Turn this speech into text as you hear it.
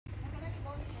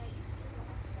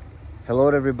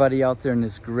Hello to everybody out there in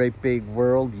this great big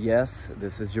world. Yes,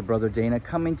 this is your brother Dana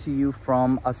coming to you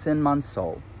from Asin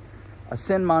Manso.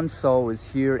 Asin Manso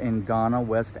is here in Ghana,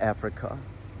 West Africa.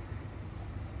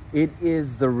 It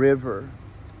is the river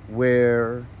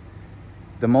where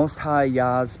the Most High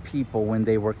Yah's people, when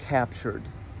they were captured,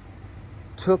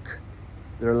 took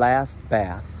their last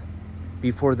bath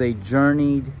before they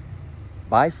journeyed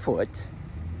by foot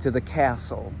to the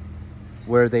castle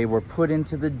where they were put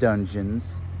into the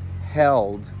dungeons,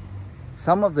 held,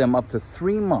 some of them up to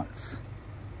 3 months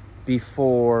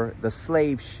before the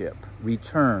slave ship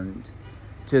returned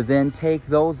to then take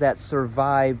those that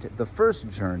survived the first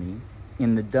journey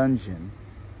in the dungeon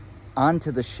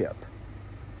onto the ship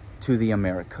to the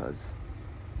Americas.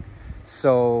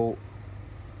 So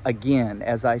again,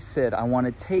 as I said, I want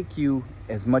to take you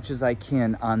as much as I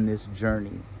can on this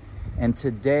journey. And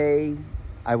today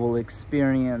I will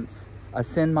experience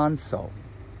Asin Manso,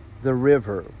 the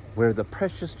river where the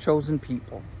precious chosen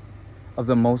people of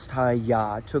the Most High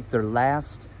Yah took their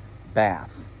last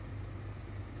bath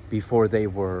before they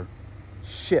were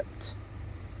shipped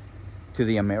to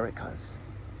the Americas.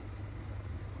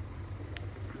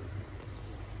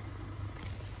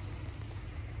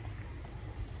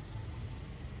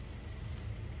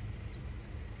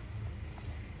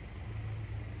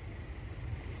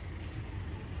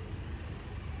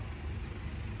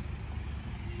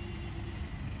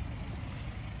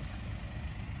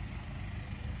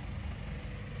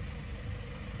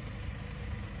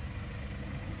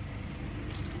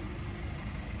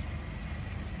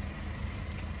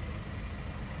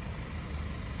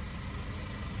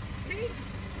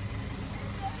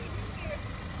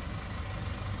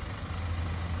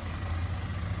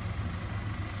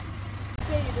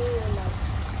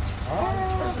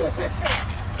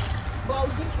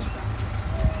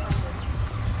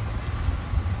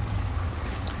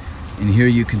 And here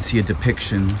you can see a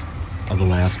depiction of the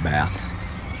last bath.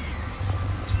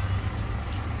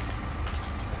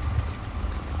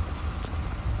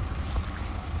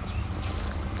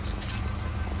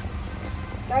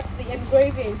 That's the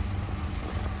engraving.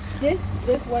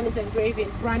 This one is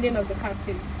engraving, branding of the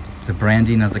captive. The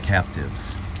branding of the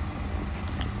captives.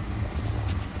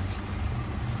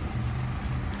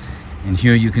 And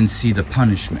here you can see the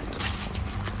punishment.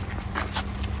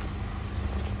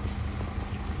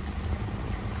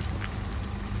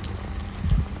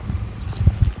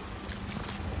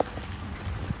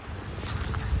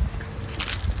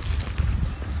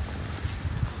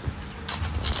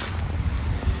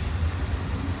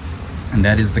 And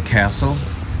that is the castle.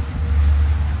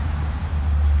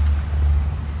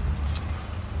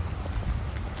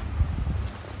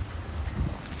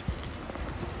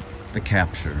 The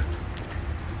capture.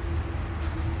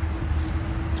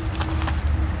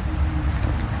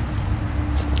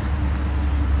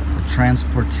 The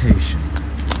transportation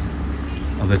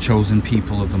of the chosen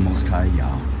people of the Most High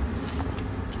Yah.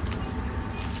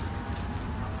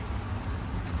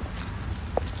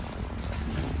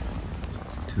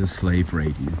 To the slave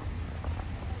raiding.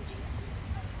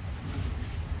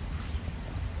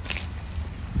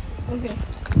 Okay.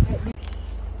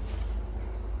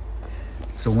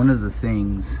 So one of the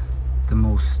things the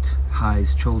Most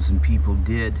High's chosen people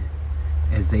did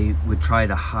as they would try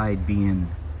to hide being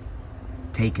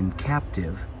taken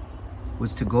captive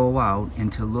was to go out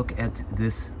and to look at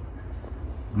this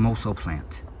moso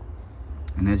plant.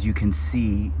 And as you can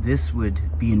see, this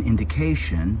would be an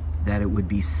indication that it would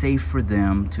be safe for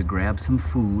them to grab some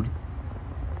food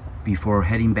before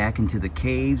heading back into the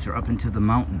caves or up into the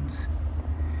mountains.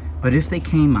 But if they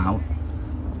came out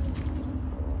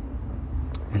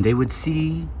and they would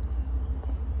see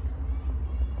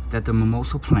that the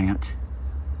mimosa plant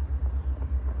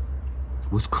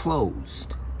was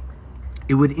closed,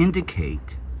 it would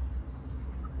indicate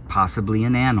possibly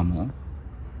an animal,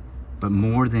 but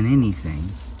more than anything,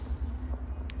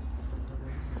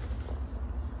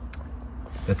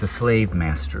 that the slave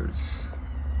masters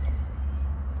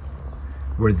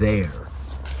were there.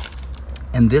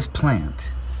 And this plant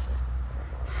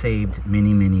saved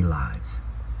many, many lives.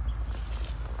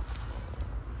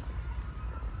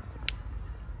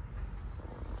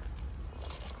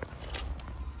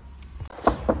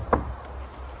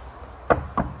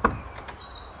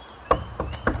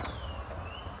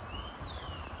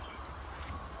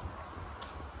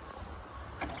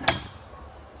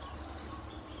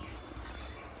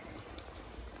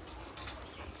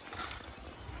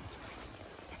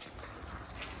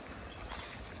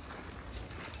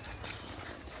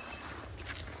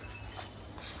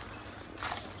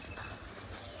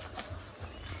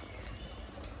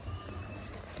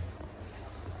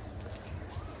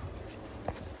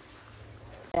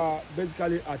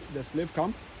 Basically at the slave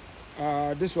camp.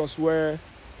 This was where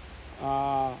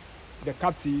the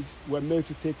captives were made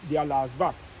to take their last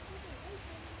bath.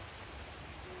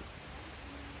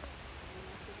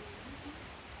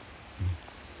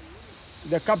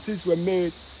 The captives were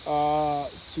made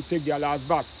to take their last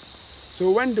bath.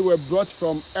 So when they were brought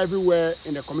from everywhere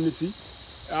in the community,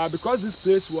 because this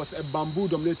place was a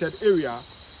bamboo-dominated area,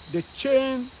 they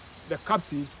chained the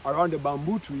captives around the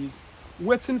bamboo trees,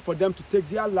 waiting for them to take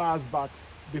their last bath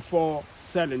before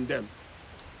selling them.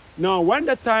 Now, when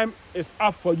the time is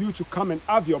up for you to come and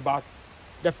have your bath,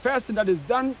 the first thing that is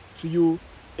done to you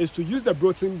is to use the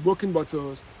broken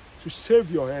bottles to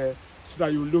shave your hair so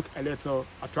that you look a little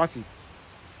attractive.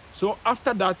 So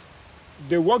after that,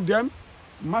 they walk them,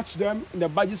 march them in the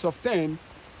badges of 10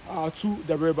 to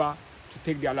the river to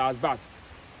take their last bath.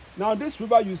 Now this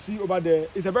river you see over there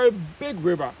is a very big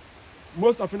river.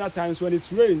 Most often at times when it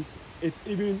rains, it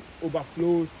even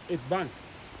overflows its banks.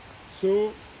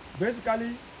 So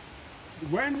basically,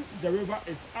 when the river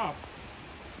is up,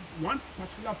 one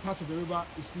particular part of the river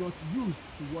is not used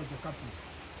to wash the captives,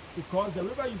 because the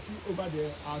river you see over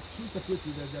there are two separate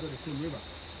rivers, they are not the same river.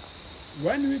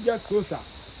 When we get closer,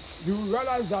 you will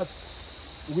realize that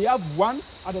we have one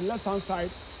at the left-hand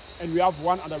side and we have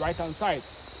one at the right-hand side.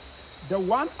 The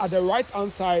one at the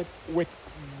right-hand side with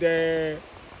the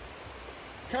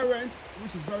current,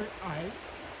 which is very high,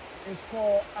 is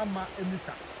called Ama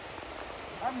Emisa.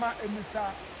 Ama Emisa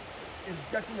is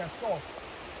getting a source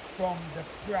from the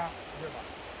Pra River.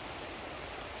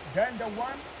 Then the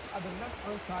one at the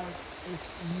left-hand side is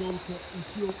Nonko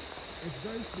Isio. It's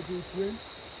very slippery twin.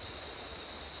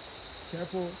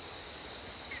 Careful.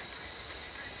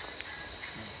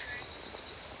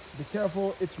 Be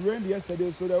careful. It rained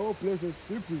yesterday, so the whole place is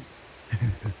slippery.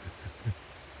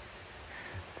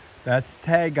 That's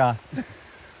Tega.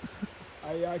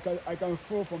 I can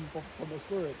fall from the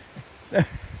spirit.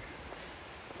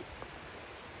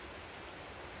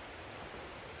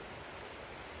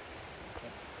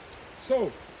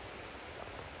 So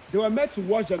they were meant to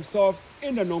wash themselves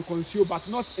in the non-consio, but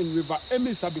not in River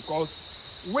Emisa, because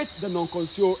with the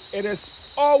non-consio, it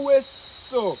is always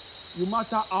still, no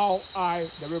matter how high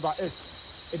the river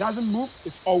is. It doesn't move,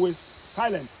 it's always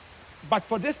silent. But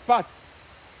for this part,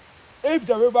 if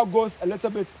the river goes a little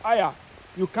bit higher,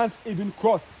 you can't even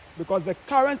cross, because the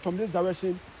current from this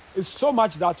direction is so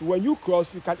much that when you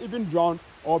cross, you can even drown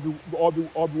or be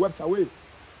swept away.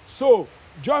 So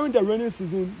during the rainy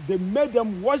season, they made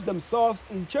them wash themselves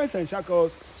in chains and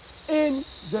shackles in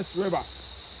this river.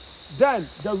 Then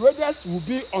the raiders will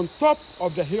be on top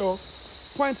of the hill,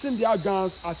 pointing their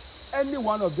guns at any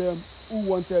one of them who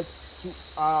wanted to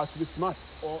be smart,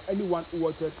 or anyone who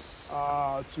wanted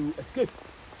to escape.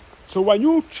 So when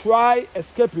you try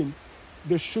escaping,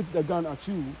 they shoot the gun at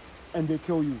you and they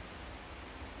kill you.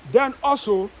 Then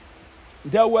also,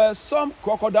 there were some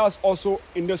crocodiles also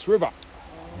in this river.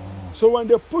 So when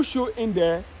they push you in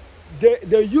there,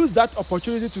 they use that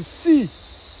opportunity to see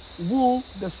who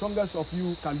the strongest of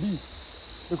you can be,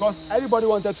 because everybody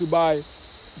wanted to buy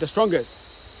the strongest.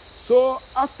 So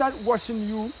after washing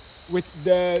you with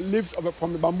the leaves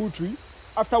from the bamboo tree,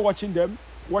 after washing them,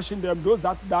 those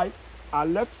that died are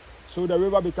left, so the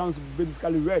river becomes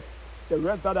basically red. The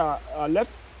rest that are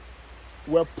left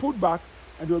were put back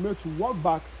and they were made to walk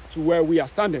back to where we are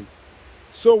standing.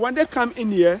 So when they come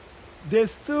in here, they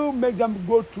still make them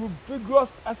go through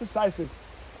vigorous exercises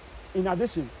in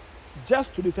addition,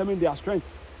 just to determine their strength,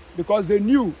 because they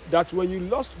knew that when you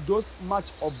lost those much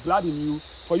of blood in you,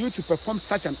 for you to perform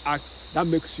such an act, that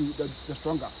makes you the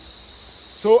stronger.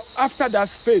 So after that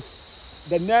phase,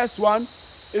 the next one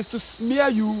is to smear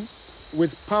you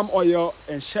with palm oil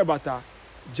and shea butter,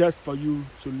 just for you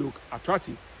to look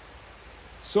attractive.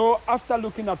 So after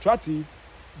looking attractive,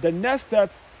 the next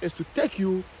step is to take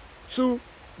you to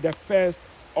the first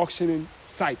auctioning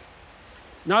site.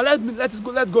 Now let's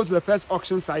go to the first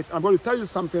auction site. I'm going to tell you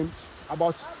something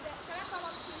about.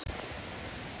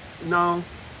 Now,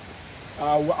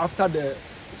 after the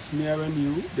smearing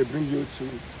you, they bring you to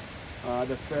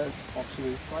the first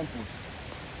auctioning site.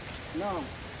 Now,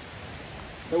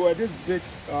 there were this big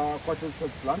cotton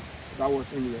silk plant that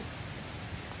was in here.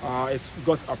 It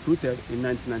got uprooted in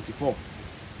 1994,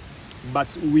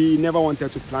 but we never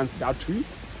wanted to plant that tree.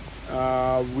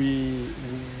 We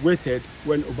waited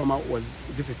when Obama was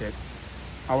visited.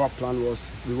 Our plan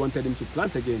was we wanted him to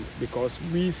plant again, because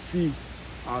we see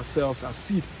ourselves as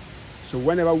seed. So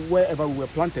wherever we were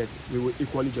planted, we will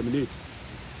equally germinate.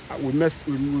 We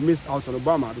missed out on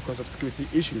Obama because of security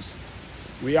issues.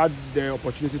 We had the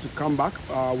opportunity to come back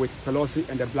with Pelosi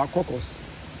and the Black Caucus.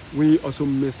 We also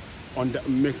missed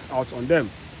out on them.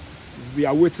 we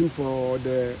are waiting for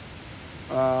the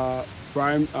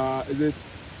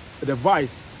the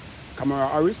vice, Kamala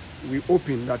Harris. We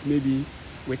hoping that maybe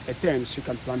with a 10 she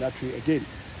can plant that tree again.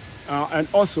 And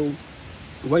also,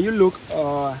 when you look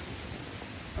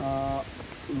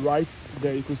right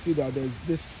there, you can see that there's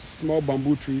this small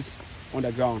bamboo trees on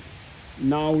the ground.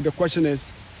 Now the question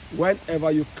is,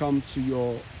 whenever you come to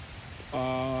your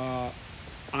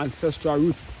ancestral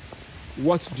roots,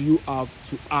 what do you have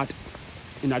to add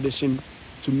in addition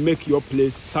to make your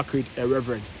place sacred and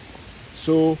reverend?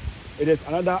 So it is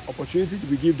another opportunity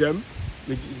we give them.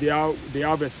 They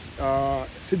have a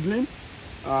seedling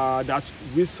that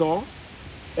we saw,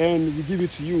 and we give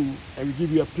it to you, and we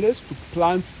give you a place to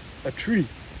plant a tree.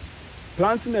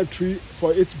 Planting a tree,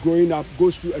 for it growing up,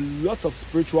 goes through a lot of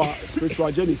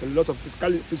spiritual journeys, a lot of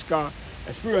physical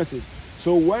experiences.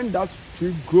 So when that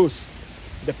tree grows,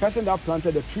 the person that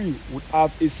planted the tree would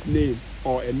have his name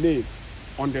or a name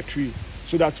on the tree,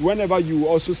 so that whenever you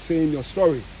also say in your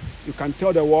story, you can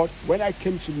tell the world, when I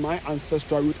came to my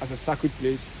ancestral root as a sacred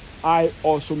place, I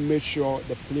also made sure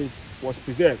the place was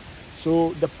preserved.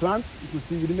 So the plant, you can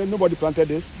see, nobody planted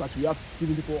this, but we have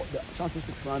given people the chances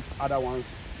to plant other ones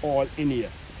all in here.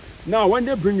 Now, when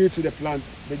they bring you to the plant,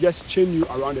 they just chain you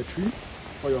around the tree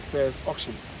for your first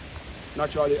auction.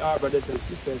 Naturally, our brothers and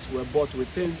sisters were bought with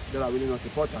things that are really not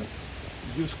important.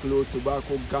 Used clothes,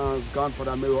 tobacco, guns,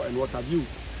 gunpowder, mirror, and what have you.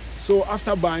 So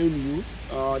after buying you,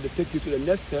 they take you to the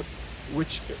next step,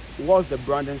 which was the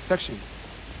branding section.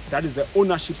 That is the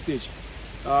ownership stage.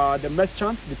 The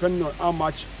merchant, depending on how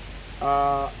much,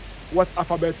 what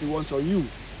alphabet he wants on you,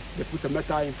 they put a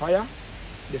metal in fire,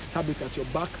 they stab it at your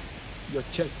back, your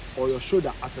chest, or your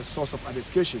shoulder as a source of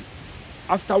identification.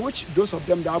 After which, those of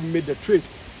them that have made the trade,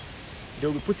 they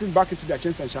will be putting back into their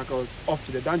chains and shackles off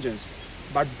to the dungeons.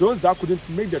 But those that couldn't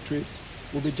make the trade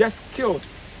will be just killed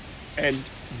and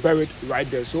buried right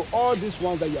there. So all these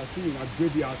ones that you are seeing are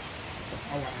graveyards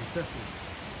of our ancestors.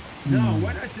 Now,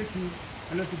 when I take you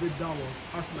a little bit downwards,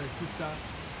 as my sister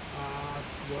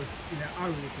was in an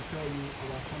arrow to tell you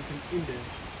about something in there,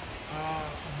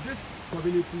 this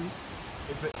community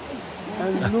is a...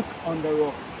 And look on the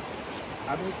rocks.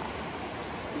 I mean,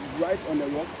 right on the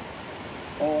rocks,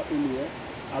 or in here.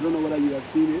 I don't know whether you are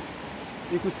seeing it.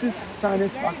 You could see shiny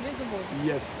sparks.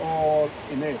 Yes, all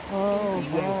in there. Oh,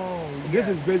 yes. This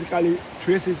is basically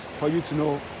traces for you to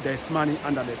know there's money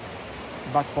under it.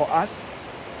 But for us,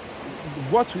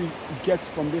 what we get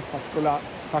from this particular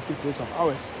sacred place of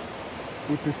ours,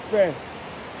 we prefer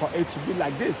for it to be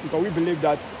like this, because we believe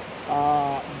that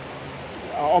our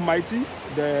Almighty,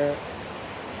 the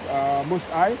Most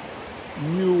High,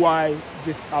 knew why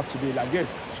this have to be like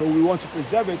this. So we want to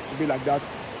preserve it to be like that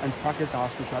and practice our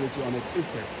spirituality on it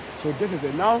instead. So this is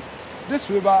it. Now, this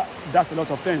river does a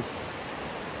lot of things.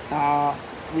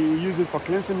 We use it for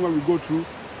cleansing when we go through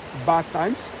bad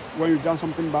times. When you've done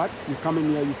something bad, you come in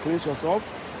here, you cleanse yourself.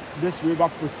 This river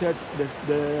protects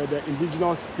the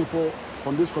indigenous people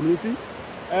from this community.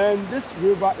 And this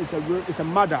river is a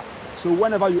mother. So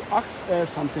whenever you ask her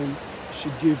something, she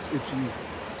gives it to you.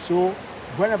 So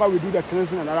whenever we do the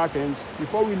cleansing and other things,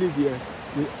 before we leave here,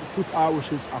 we put our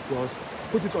wishes across,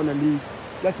 put it on a leaf,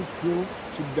 let it flow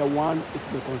to the one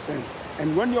it may concern.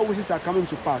 And when your wishes are coming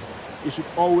to pass, you should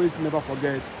always never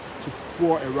forget to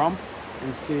pour a ram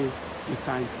and say you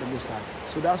thank the Most High.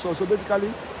 So that's all. So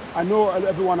basically, I know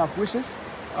everyone has wishes.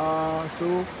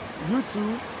 So you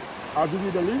too, I'll give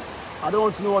you the leaves. I don't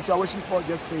want to know what you're wishing for,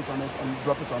 just say it on it and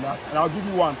drop it on that. And I'll give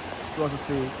you one to also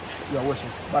say your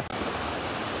wishes. But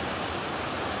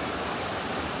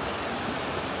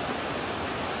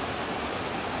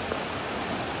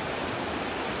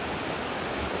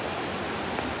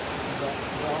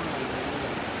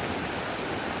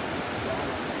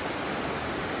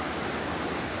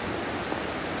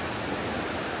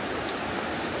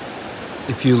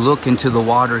if you look into the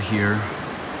water here,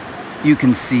 you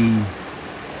can see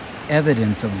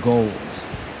evidence of gold.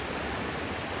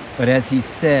 But as he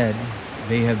said,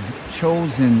 they have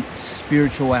chosen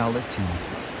spirituality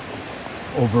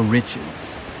over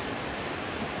riches.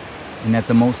 And that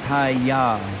the Most High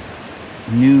Yah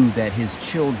knew that his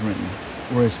children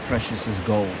were as precious as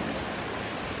gold.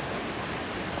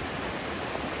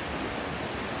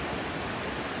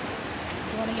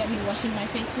 You want to get me washing my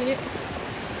face with it?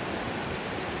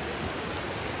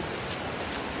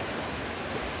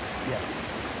 Yes.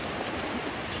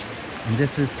 And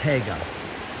this is Tega.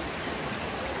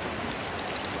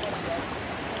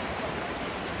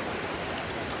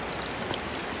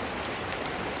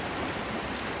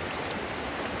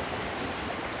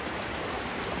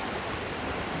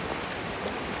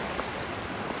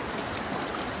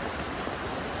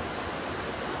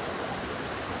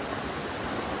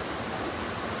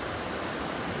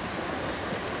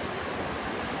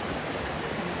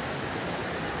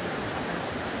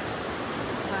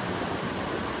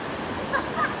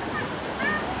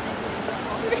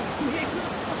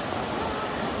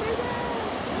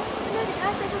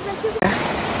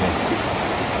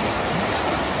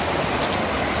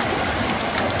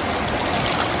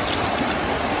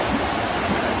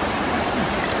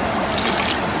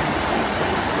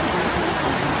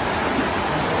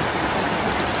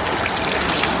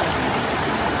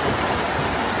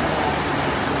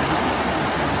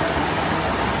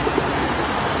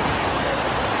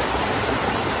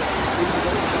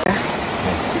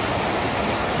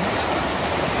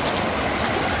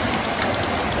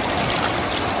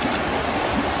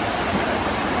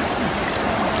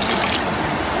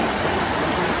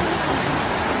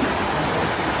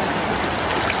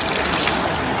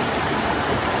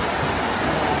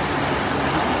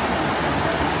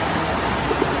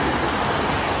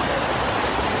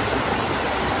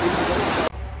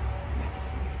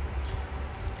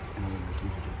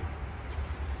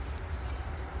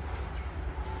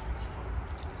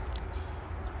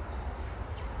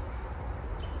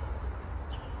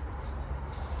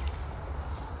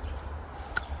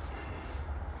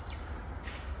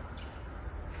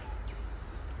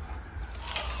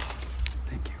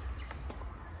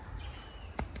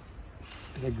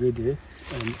 It's a great day,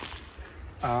 and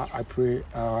I pray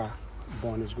our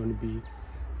bond is going to be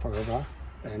forever.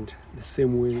 And the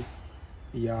same way,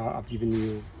 yeah, I've given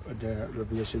you the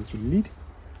revelation to lead.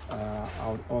 I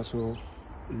would also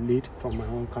lead from my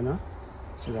own corner,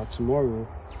 so that tomorrow,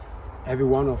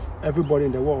 everybody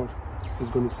in the world is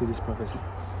going to see this prophecy.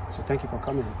 So thank you for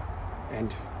coming.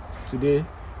 And today,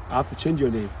 I have to change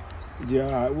your name.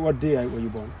 Yeah, what day were you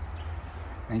born?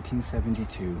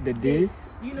 1972. The day?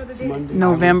 You know the day? Monday,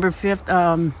 November 5th.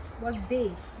 What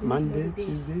day? Monday,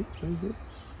 Tuesday, Wednesday.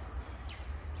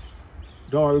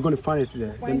 Don't worry, we're going to find it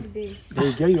today. Find the day. Then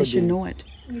you get your I should day. know it.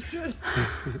 You should.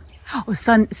 Oh,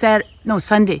 Sunday. So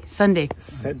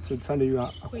Sunday you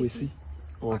are Akwesi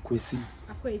or Akwesi.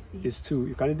 Akwesi. It's two.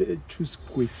 You can either choose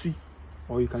Kwesi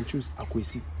or you can choose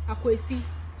Akwesi. Akwesi.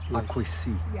 Yes.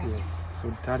 Akwesi. Yeah. Yes.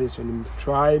 So that is your name.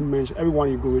 Try mention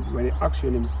everyone you go with. When they ask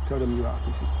your name, tell them you are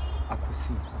Akwesi.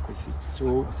 Akwesi. Akwesi.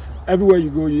 So everywhere you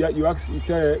go, you ask. You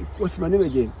tell, what's my name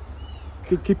again?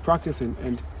 Keep practicing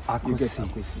and you get Akwesi.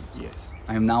 Akwesi. Yes.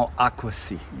 I am now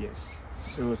Akwesi. Yes.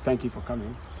 So thank you for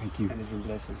coming. Thank you. And it's been a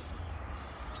blessing.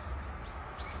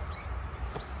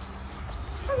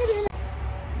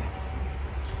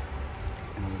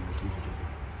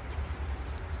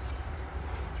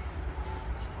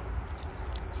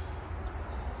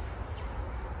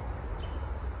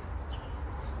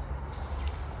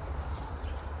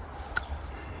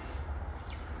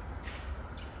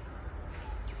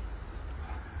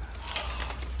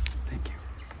 Thank you.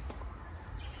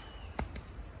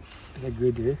 It's a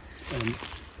great day, and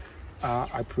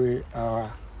I pray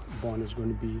our bond is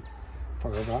going to be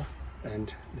forever.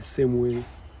 And the same way,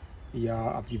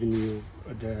 yeah, I've given you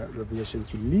the revelation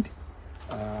to lead.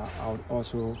 I would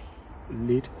also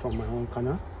lead from my own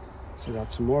corner, so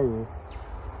that tomorrow,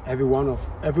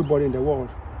 everybody in the world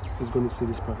is going to see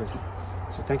this prophecy.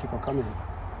 So thank you for coming.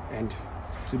 And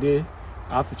today,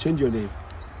 I have to change your name.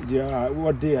 Yeah,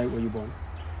 what day were you born?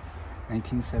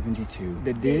 1972.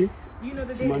 The day? You know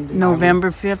the day? Monday,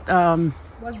 November 5th.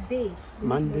 What day?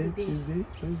 Monday, You know the day. Tuesday,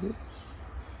 Wednesday.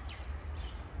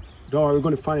 Don't worry, we're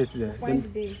going to find it today. Find the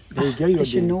day. Then you get your I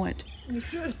should day. know it. You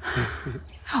should.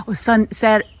 Oh, Sunday.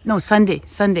 So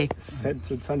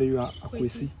Sunday you are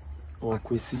Akwesi or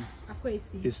Kwesi.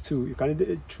 Akwesi. It's two. You can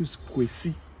either choose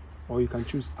Kwesi or you can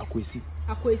choose Akwesi.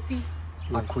 Akwesi.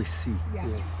 Yes. Akwesi. Yeah.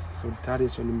 Yes. So that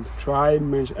is your name. Try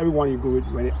mention everyone you go with.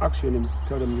 When they ask your name,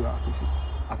 tell them you are Akwesi.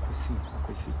 Akwesi.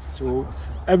 Akwesi. So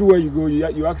everywhere you go,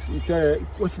 you ask. You tell,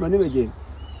 what's my name again?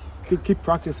 Keep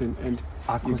practicing and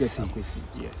you get Akwesi. Akwesi.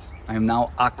 Yes. I am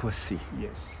now Akwesi.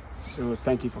 Yes. So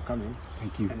thank you for coming.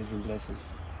 Thank you. And it's been a blessing.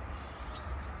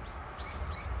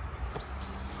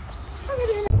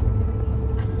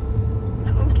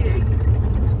 Okay.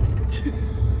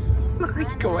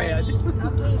 Go ahead.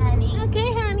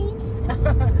 Okay, honey.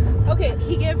 Okay,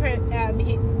 he gave her.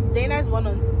 Dana's born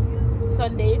on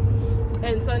Sunday,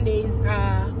 and Sundays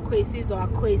are Kwesis or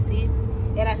Akwesi,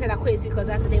 and I said Akwesi because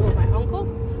that's the name of my uncle.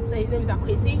 So his name is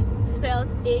Akwesi, spelled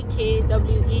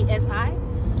Akwesi,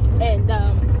 and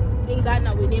in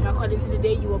Ghana we name according to the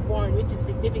day you were born, which is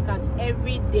significant.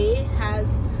 Every day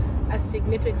has a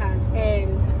significance,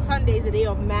 and Sunday is the day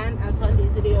of man, and Sunday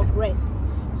is the day of rest.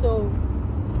 So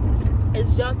it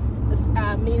just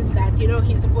means that, you know,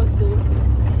 he's supposed to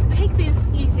take things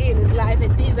easy in his life,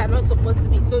 and things are not supposed to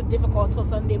be so difficult for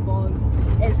Sunday borns.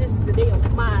 And since it's the day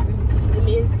of man, it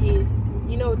means he's,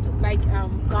 you know, like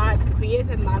God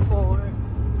created man for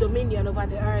dominion over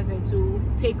the earth and to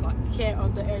take care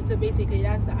of the earth. So basically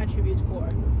that's the attribute for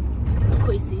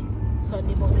Akwesi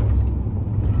Sunday borns.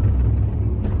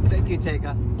 Thank you,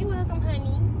 Tega. You're welcome,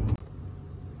 honey.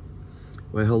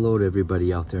 Well, hello to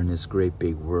everybody out there in this great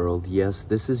big world. Yes,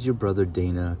 this is your brother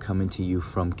Dana coming to you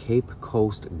from Cape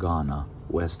Coast, Ghana,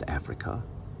 West Africa.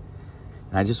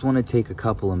 And I just want to take a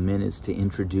couple of minutes to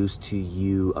introduce to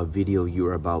you a video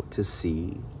you're about to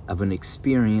see of an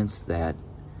experience that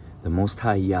the Most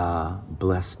High Yah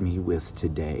blessed me with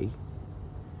today.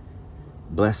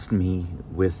 Blessed me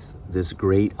with this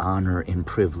great honor and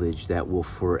privilege that will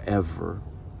forever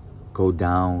go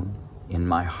down in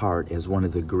my heart as one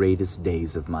of the greatest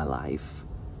days of my life.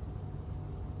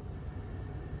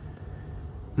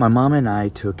 My mom and I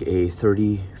took a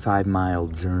 35-mile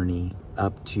journey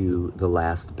up to the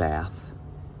last bath,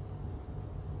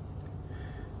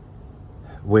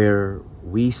 where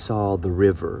we saw the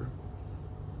river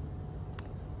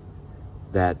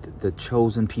that the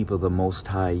chosen people of the Most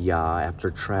High Yah, after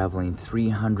traveling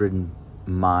 300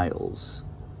 miles,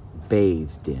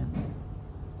 bathed in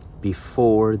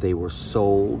before they were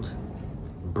sold,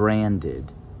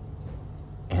 branded,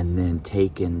 and then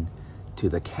taken to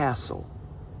the castle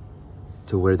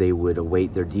to where they would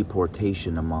await their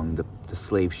deportation among the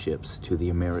slave ships to the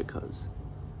Americas.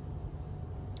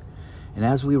 And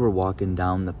as we were walking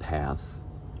down the path,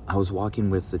 I was walking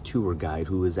with the tour guide,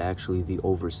 who is actually the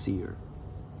overseer.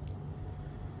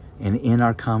 And in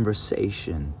our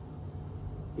conversation,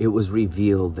 it was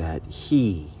revealed that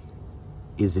he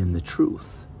is in the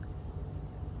truth.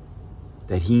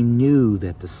 That he knew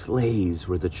that the slaves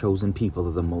were the chosen people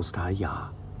of the Most High Yah.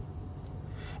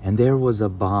 And there was a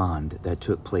bond that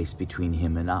took place between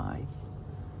him and I.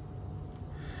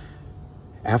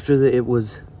 After it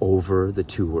was over, the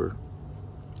tour,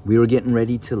 we were getting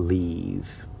ready to leave.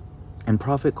 And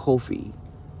Prophet Kofi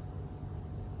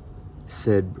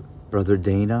said, Brother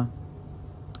Dana,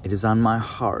 it is on my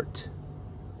heart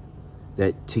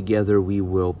that together we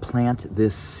will plant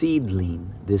this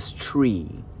seedling, this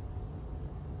tree,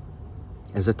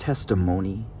 as a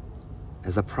testimony,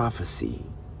 as a prophecy.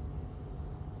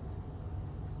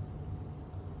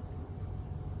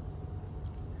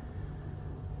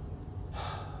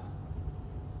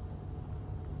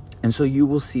 And so you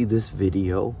will see this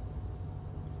video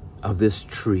of this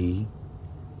tree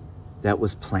that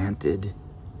was planted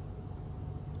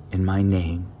in my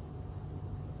name.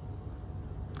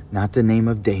 Not the name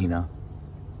of Dana,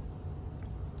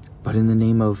 but in the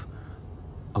name of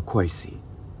Akwesi,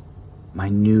 my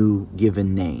new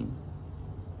given name.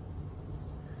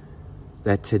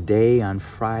 That today, on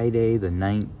Friday the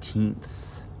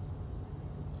 19th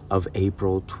of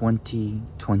April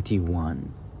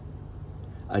 2021,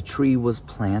 a tree was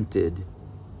planted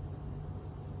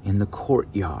in the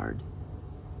courtyard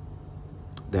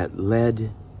that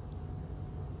led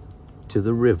to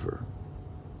the river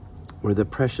where the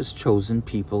precious chosen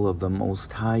people of the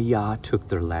Most High Yah took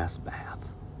their last bath.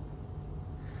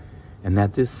 And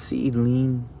that this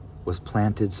seedling was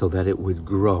planted so that it would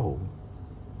grow.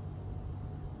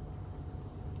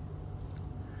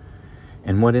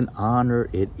 And what an honor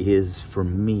it is for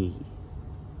me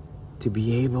to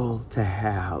be able to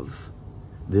have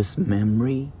this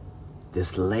memory,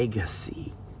 this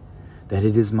legacy, that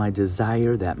it is my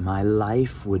desire that my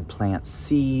life would plant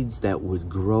seeds that would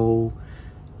grow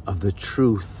of the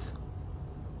truth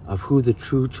of who the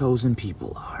true chosen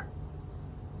people are.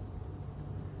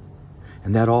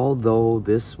 And that although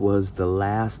this was the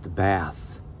last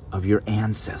bath of your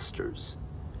ancestors,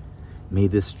 may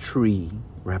this tree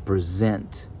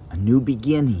represent a new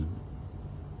beginning,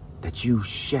 that you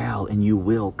shall and you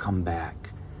will come back,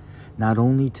 not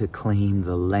only to claim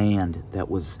the land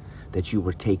that you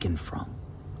were taken from,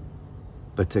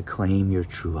 but to claim your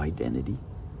true identity.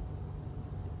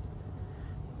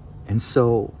 And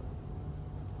so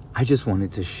I just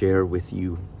wanted to share with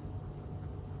you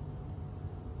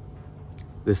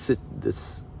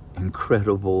this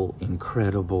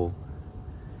incredible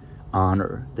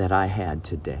honor that I had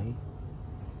today.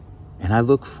 And I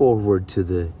look forward to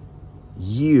the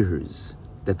years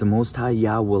that the Most High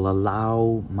Yah will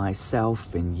allow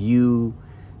myself and you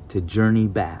to journey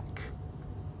back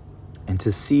and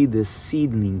to see this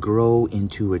seedling grow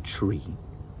into a tree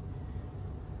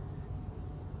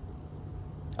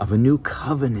of a new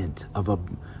covenant, of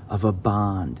a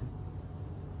bond,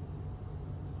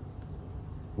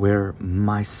 where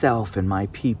myself and my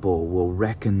people will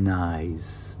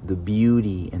recognize the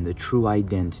beauty and the true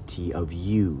identity of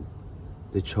you,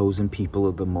 the chosen people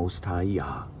of the Most High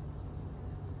Yah.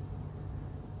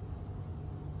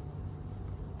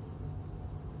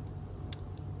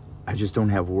 I just don't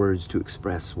have words to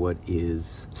express what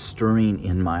is stirring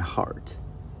in my heart.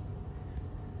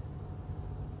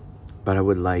 But I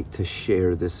would like to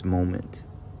share this moment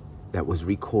that was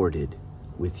recorded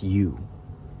with you,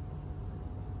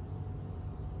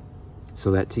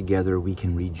 so that together we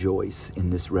can rejoice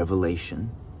in this revelation,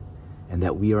 and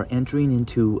that we are entering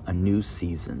into a new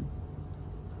season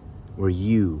where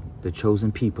you, the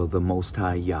chosen people of the Most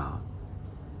High Yah,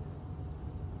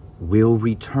 will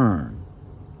return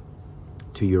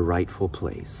to your rightful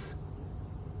place.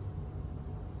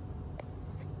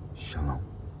 Shalom.